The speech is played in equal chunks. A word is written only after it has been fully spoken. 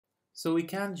So we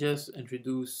can't just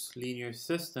introduce linear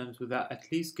systems without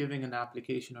at least giving an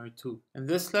application or two. In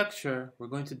this lecture, we're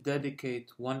going to dedicate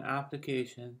one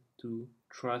application to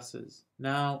trusses.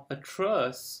 Now, a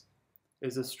truss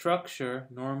is a structure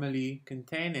normally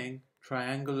containing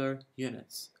triangular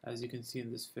units, as you can see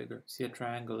in this figure. See a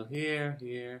triangle here,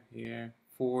 here, here,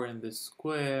 4 in this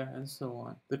square, and so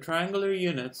on. The triangular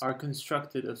units are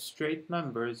constructed of straight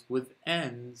members with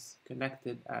ends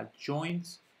connected at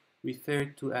joints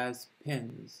referred to as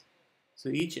pins. So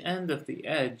each end of the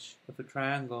edge of a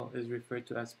triangle is referred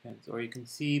to as pins, or you can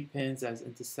see pins as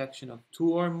intersection of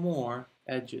two or more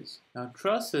edges. Now,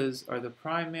 trusses are the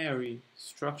primary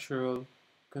structural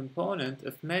component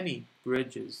of many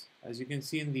bridges. As you can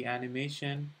see in the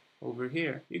animation over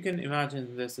here, you can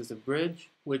imagine this as a bridge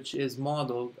which is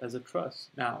modeled as a truss.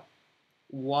 Now,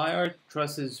 why are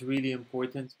trusses really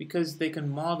important? Because they can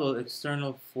model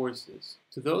external forces.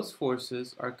 So those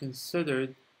forces are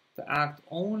considered to act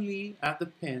only at the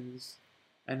pins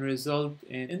and result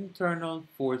in internal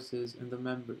forces in the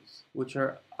members, which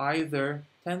are either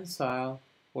tensile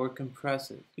or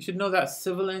compressive. You should know that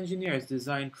civil engineers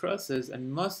design trusses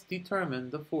and must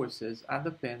determine the forces at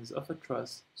the pins of a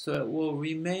truss so it will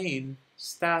remain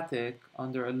static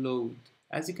under a load.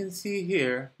 As you can see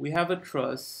here, we have a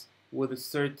truss with a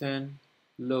certain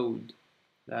load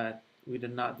that we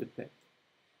did not depict.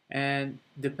 And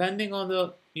depending on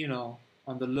the,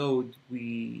 on the load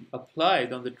we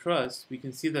applied on the truss, we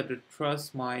can see that the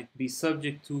truss might be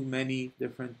subject to many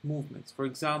different movements. For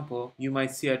example, you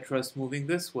might see a truss moving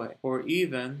this way or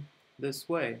even this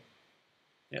way.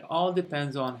 It all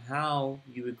depends on how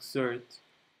you exert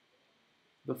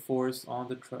the force on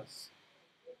the truss.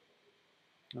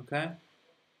 Okay?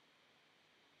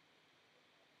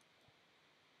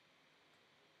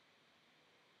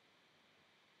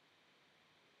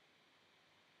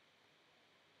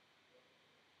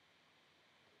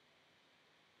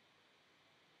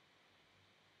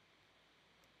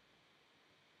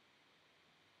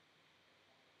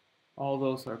 All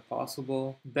those are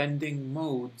possible bending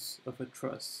modes of a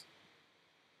truss.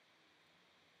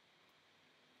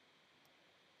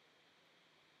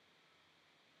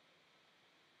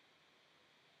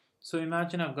 So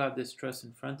imagine I've got this truss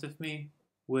in front of me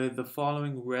with the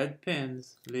following red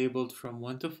pins labeled from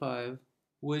 1 to 5,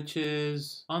 which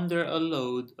is under a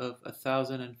load of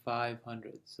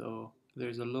 1,500. So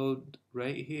there's a load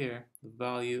right here, the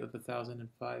value of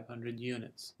 1,500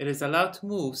 units. It is allowed to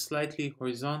move slightly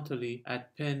horizontally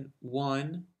at pin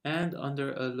 1 and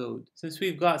under a load. Since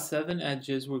we've got 7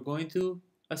 edges, we're going to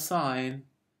assign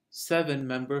 7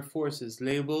 member forces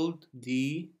labeled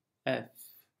D, F,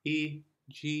 E,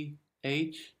 G,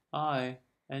 H, I,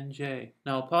 and J.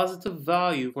 Now, a positive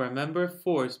value for a member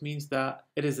force means that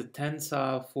it is a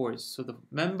tensile force. So the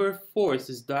member force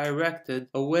is directed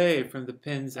away from the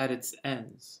pins at its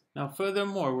ends. Now,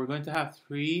 furthermore, we're going to have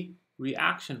 3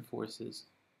 reaction forces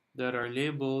that are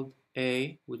labeled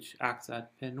A, which acts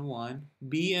at pin 1,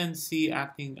 B and C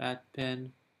acting at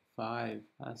pin 5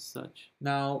 as such.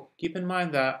 Now, keep in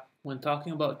mind that when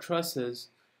talking about trusses,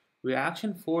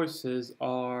 reaction forces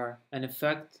are an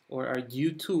effect or are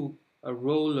due to a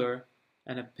roller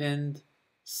and a pinned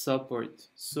support.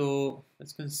 So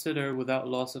let's consider, without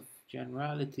loss of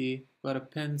generality, got a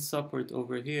pinned support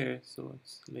over here, so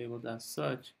it's labeled as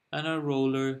such, and a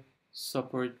roller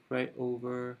support right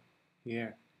over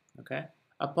here. Okay?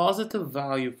 A positive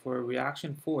value for a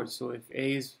reaction force, so if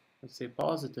A is, let's say,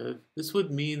 positive, this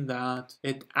would mean that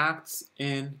it acts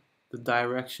in the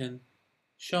direction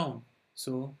shown.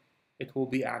 So it will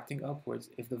be acting upwards.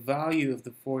 If the value of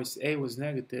the force A was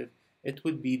negative, it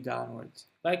would be downwards.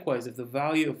 Likewise, if the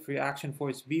value of reaction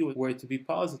force B were to be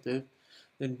positive,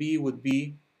 then B would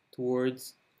be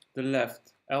towards the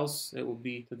left, else it will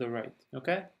be to the right.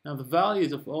 Okay? Now the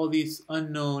values of all these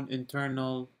unknown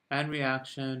internal and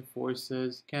reaction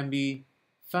forces can be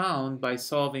found by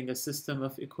solving a system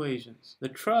of equations. The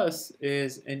truss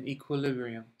is in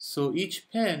equilibrium, so each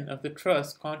pin of the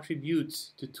truss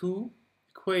contributes to 2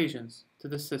 equations to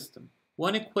the system.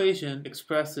 One equation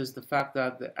expresses the fact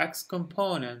that the x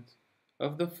component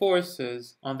of the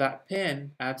forces on that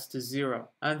pin adds to 0,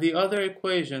 and the other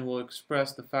equation will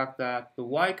express the fact that the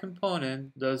y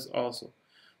component does also.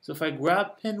 So if I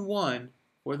grab pin 1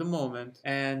 for the moment,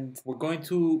 and we're going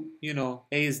to,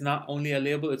 A is not only a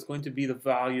label, it's going to be the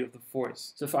value of the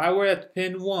force. So if I were at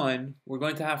pin 1, we're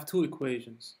going to have 2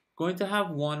 equations. Going to have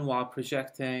one while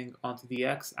projecting onto the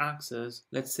x-axis.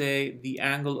 Let's say the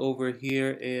angle over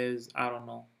here is, I don't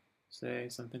know, say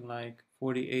something like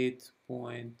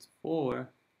 48.4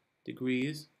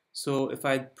 degrees. So if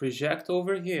I project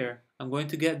over here, I'm going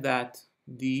to get that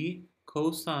D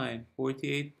cosine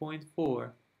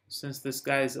 48.4. Since this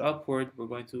guy is upward, we're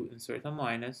going to insert a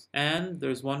minus. And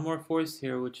there's one more force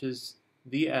here, which is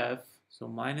the F. So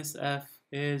minus F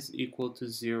is equal to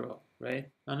 0, right?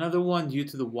 Another one due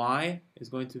to the Y is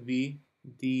going to be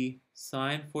the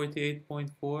sine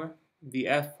 48.4. The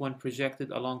F, when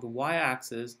projected along the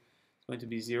Y-axis, is going to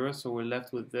be 0, so we're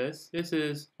left with this. This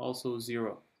is also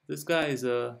 0. This guy is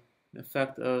an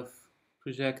effect of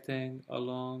projecting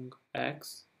along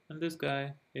X, and this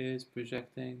guy is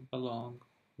projecting along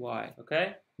Y,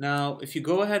 okay? Now, if you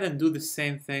go ahead and do the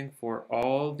same thing for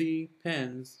all the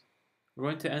pins, we're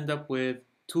going to end up with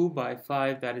 2 by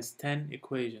 5, that is 10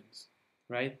 equations,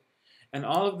 right? And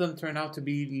all of them turn out to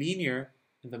be linear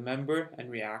in the member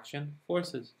and reaction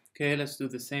forces. Okay, let's do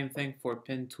the same thing for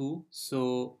pin 2.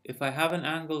 So if I have an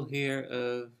angle here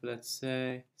of, let's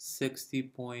say,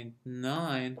 60.9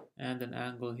 and an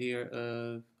angle here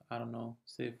of, I don't know,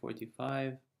 say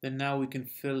 45, then now we can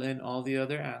fill in all the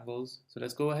other angles. So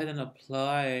let's go ahead and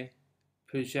apply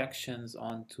projections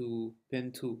onto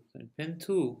pin 2. So in pin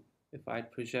 2, if I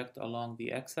project along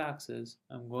the x-axis,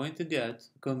 I'm going to get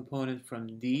a component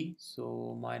from D,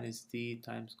 so minus D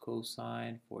times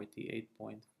cosine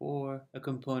 48.4, a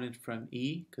component from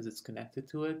E, because it's connected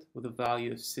to it, with a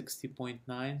value of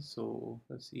 60.9, so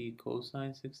let's see,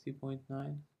 cosine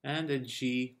 60.9, and a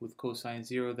G with cosine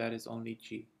 0, that is only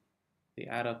G. They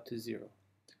add up to 0.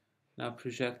 Now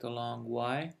project along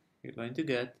Y, you're going to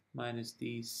get minus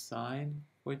D sine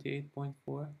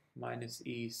 48.4 minus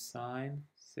E sine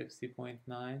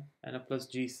 60.9 and a plus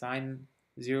G sine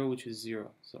 0, which is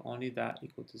 0. So only that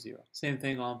equal to 0. Same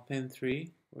thing on pin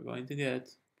 3. We're going to get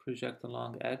project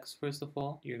along X first of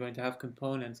all. You're going to have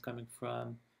components coming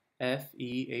from F,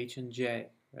 E, H, and J,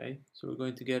 right? So we're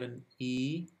going to get an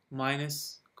E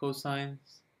minus cosine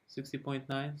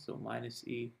 60.9, so minus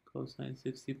E cosine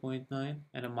 60.9,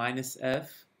 and a minus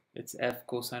F. It's F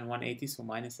cosine 180, so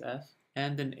minus F,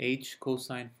 and an H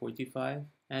cosine 45,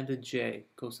 and a J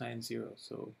cosine 0,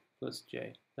 so plus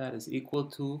J. That is equal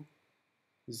to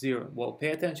 0. Well,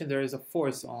 pay attention, there is a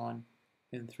force on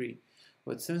pin 3.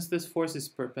 But since this force is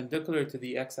perpendicular to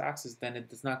the x-axis, then it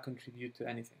does not contribute to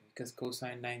anything because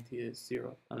cosine 90 is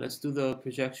 0. Now let's do the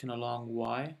projection along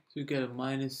Y. So you get a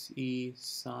minus E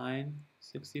sine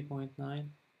 60.9.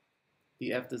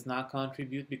 The F does not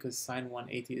contribute because sine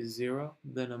 180 is 0.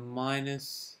 Then a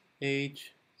minus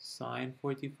H sine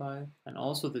 45. And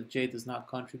also the J does not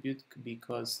contribute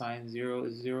because sine 0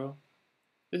 is 0.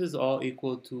 This is all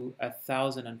equal to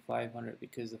 1,500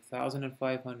 because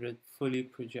 1,500 fully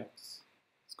projects.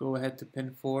 Let's go ahead to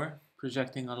pin 4.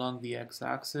 Projecting along the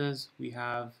x-axis, we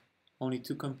have only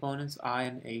two components, I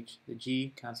and H. The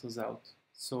G cancels out.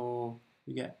 So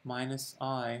we get minus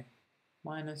I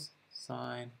minus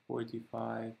sine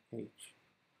 45H.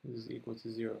 This is equal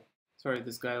to 0. Sorry,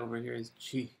 this guy over here is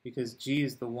G, because G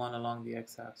is the one along the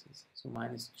x-axis, so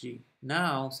minus G.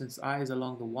 Now, since I is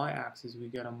along the y-axis, we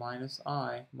get a minus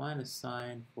I minus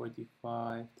sine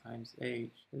 45 times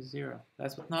H is 0.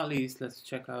 Last but not least, let's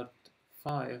check out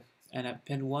 5. And at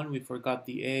pin 1, we forgot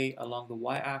the A along the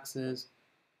y-axis,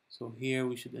 so here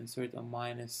we should insert a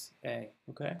minus A,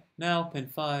 okay? Now, pin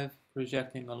 5,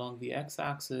 projecting along the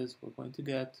x-axis, we're going to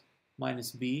get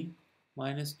minus B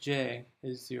minus J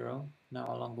is 0.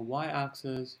 Now along the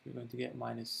y-axis, you're going to get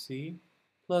minus C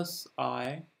plus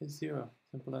I is 0.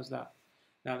 Simple as that.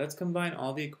 Now let's combine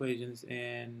all the equations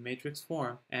in matrix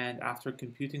form, and after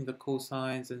computing the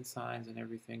cosines and sines and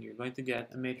everything, you're going to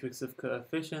get a matrix of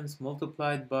coefficients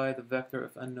multiplied by the vector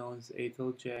of unknowns A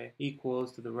till J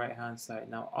equals to the right-hand side.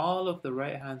 Now all of the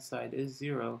right-hand side is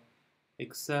 0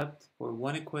 except for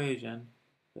one equation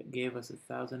that gave us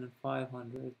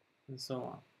 1,500 and so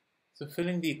on. So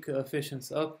filling the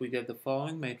coefficients up, we get the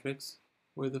following matrix,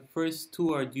 where the first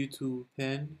two are due to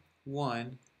pin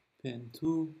 1, pin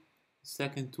 2, the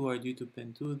second two are due to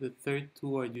pin 2, the third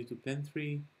two are due to pin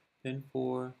 3, pin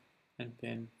 4, and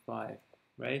pin 5,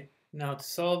 right? Now to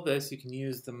solve this, you can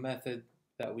use the method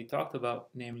that we talked about,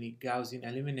 namely Gaussian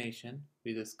elimination.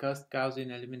 We discussed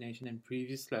Gaussian elimination in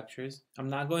previous lectures. I'm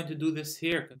not going to do this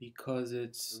here because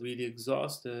it's really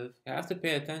exhaustive. You have to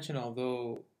pay attention,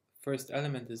 although first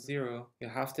element is 0, you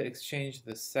have to exchange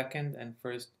the second and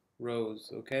first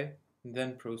rows, okay? And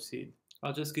then proceed.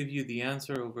 I'll just give you the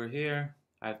answer over here.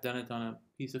 I've done it on a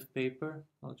piece of paper.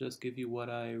 I'll just give you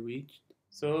what I reached.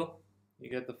 So you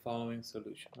get the following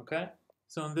solution, okay?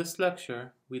 So in this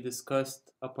lecture, we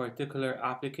discussed a particular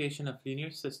application of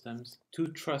linear systems to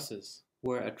trusses,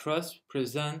 where a truss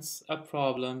presents a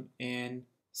problem in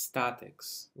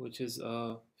statics, which is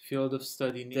a field of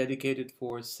study dedicated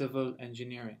for civil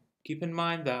engineering. Keep in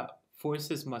mind that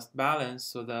forces must balance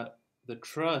so that the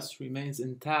truss remains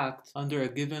intact under a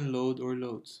given load or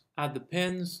loads. At the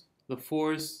pins, the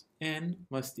force in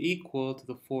must equal to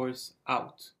the force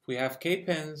out. If we have k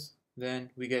pins, then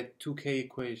we get 2k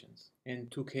equations in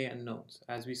 2k unknowns,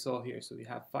 as we saw here. So we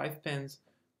have 5 pins.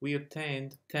 We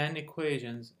obtained 10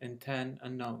 equations in 10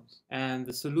 unknowns. And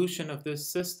the solution of this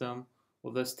system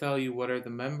will thus tell you what are the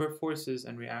member forces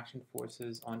and reaction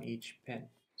forces on each pin.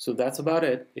 So that's about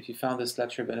it. If you found this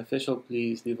lecture beneficial,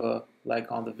 please leave a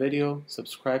like on the video,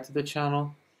 subscribe to the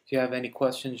channel. If you have any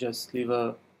questions, just leave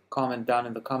a comment down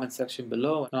in the comment section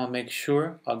below, and I'll make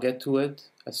sure I'll get to it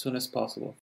as soon as possible.